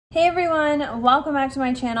Hey everyone, welcome back to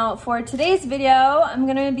my channel. For today's video, I'm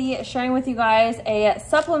gonna be sharing with you guys a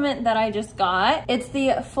supplement that I just got. It's the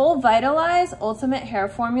Folivitalize Ultimate Hair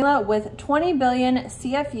Formula with 20 billion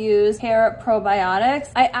CFUs hair probiotics.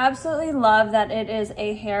 I absolutely love that it is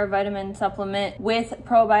a hair vitamin supplement with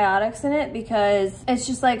probiotics in it because it's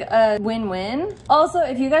just like a win-win. Also,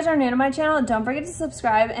 if you guys are new to my channel, don't forget to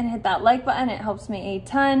subscribe and hit that like button. It helps me a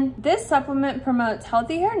ton. This supplement promotes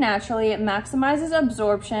healthy hair naturally. It maximizes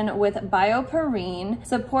absorption with bioperine,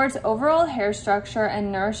 supports overall hair structure,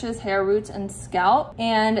 and nourishes hair roots and scalp.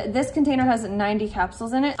 And this container has 90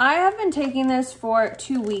 capsules in it. I have been taking this for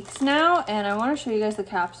 2 weeks now, and I want to show you guys the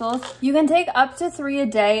capsules. You can take up to 3 a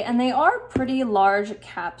day, and they are pretty large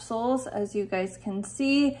capsules, as you guys can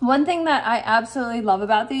see. One thing that I absolutely love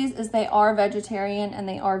about these is they are vegetarian and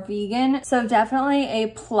they are vegan, so definitely a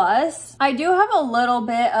plus. I do have a little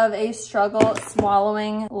bit of a struggle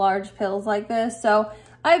swallowing large pills like this, so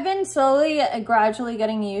I've been gradually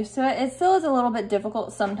getting used to it. It still is a little bit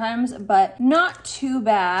difficult sometimes, but not too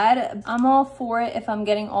bad. I'm all for it if I'm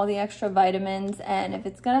getting all the extra vitamins and if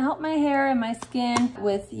it's gonna help my hair and my skin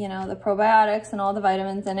with, you know, the probiotics and all the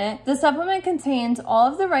vitamins in it. The supplement contains all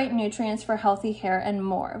of the right nutrients for healthy hair and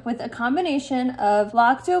more, with a combination of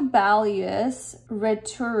Lactobacillus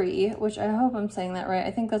reuteri, which I hope I'm saying that right.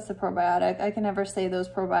 I think that's the probiotic. I can never say those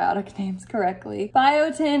probiotic names correctly.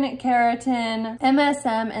 Biotin, keratin,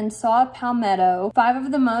 MSM, and saw palmetto, 5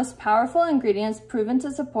 of the most powerful ingredients proven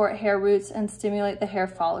to support hair roots and stimulate the hair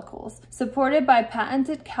follicles. Supported by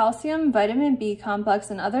patented calcium, vitamin B complex,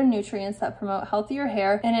 and other nutrients that promote healthier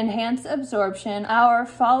hair and enhance absorption, our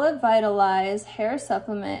Folivitalize hair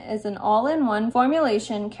supplement is an all-in-one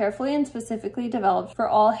formulation carefully and specifically developed for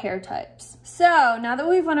all hair types. So now that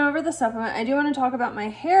we've went over the supplement, I do want to talk about my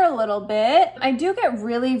hair a little bit. I do get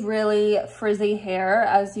really frizzy hair,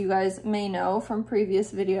 as you guys may know from previous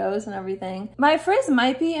videos and everything. My frizz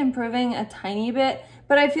might be improving a tiny bit,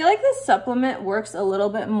 but I feel like this supplement works a little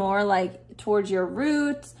bit more like towards your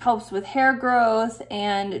roots, helps with hair growth,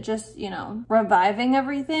 and just, you know, reviving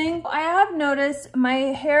everything. I have noticed my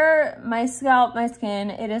hair, my scalp, my skin,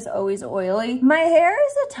 it is always oily. My hair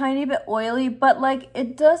is a tiny bit oily, but like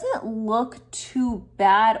it doesn't look too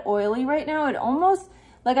bad oily right now. It almost,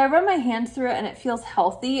 like I run my hands through it and it feels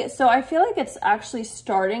healthy. So I feel like it's actually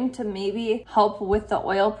starting to maybe help with the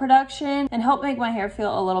oil production and help make my hair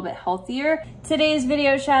feel a little bit healthier. Today's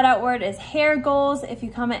video shout out word is hair goals. If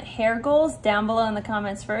you comment hair goals down below in the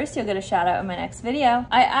comments first, you'll get a shout out in my next video.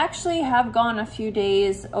 I actually have gone a few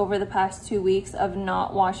days over the past 2 weeks of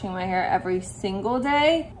not washing my hair every single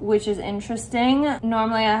day, which is interesting.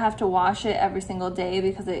 Normally I have to wash it every single day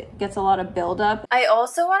because it gets a lot of buildup. I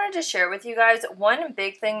also wanted to share with you guys one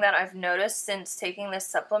big thing that I've noticed since taking this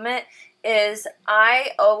supplement is I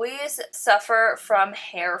always suffer from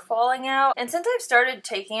hair falling out, and since I've started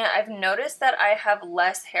taking it, I've noticed that I have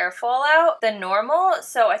less hair fallout than normal,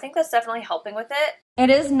 so I think that's definitely helping with it.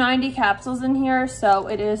 It is 90 capsules in here, so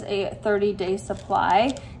it is a 30-day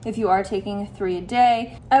supply if you are taking 3 a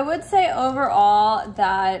day. I would say overall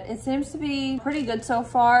that it seems to be pretty good so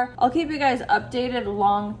far. I'll keep you guys updated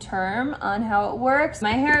long term on how it works.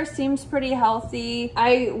 My hair seems pretty healthy.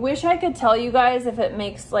 I wish I could tell you guys if it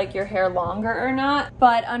makes like your hair longer or not,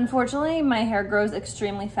 but unfortunately my hair grows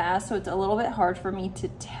extremely fast, so it's a little bit hard for me to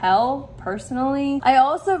tell personally. I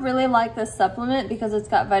also really like this supplement because it's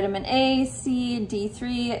got vitamin A, C,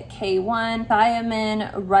 D3, K1,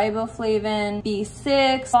 thiamine, riboflavin,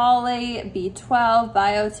 B6, folate, B12,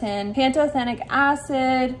 biotin, pantothenic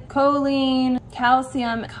acid, choline,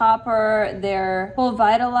 calcium, copper, their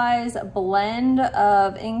Folivitalize blend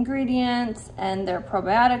of ingredients, and their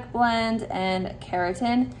probiotic blend, and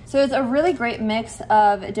keratin. So it's a really great mix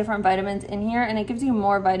of different vitamins in here, and it gives you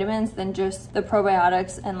more vitamins than just the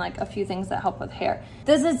probiotics and like a few things that help with hair.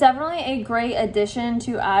 This is definitely a great addition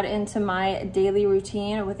to add into my daily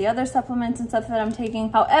routine with the other supplements and stuff that I'm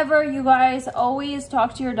taking. However, you guys always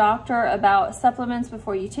talk to your doctor about supplements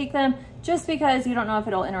before you take them, just because you don't know if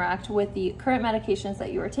it'll interact with the current medications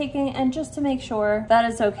that you are taking, and just to make sure that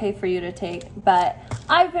it's okay for you to take. But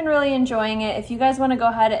I've been really enjoying it. If you guys want to go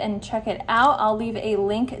ahead and check it out, I'll leave a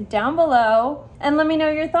link down below and let me know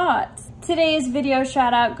your thoughts. Today's video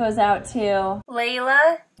shout out goes out to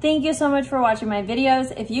Layla. Thank you so much for watching my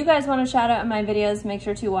videos. If you guys want to shout out in my videos, make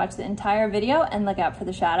sure to watch the entire video and look out for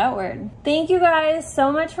the shout out word. Thank you guys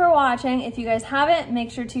so much for watching. If you guys haven't,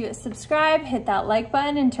 make sure to subscribe, hit that like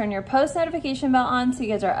button, and turn your post notification bell on so you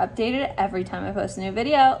guys are updated every time I post a new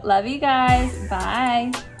video. Love you guys.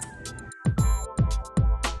 Bye.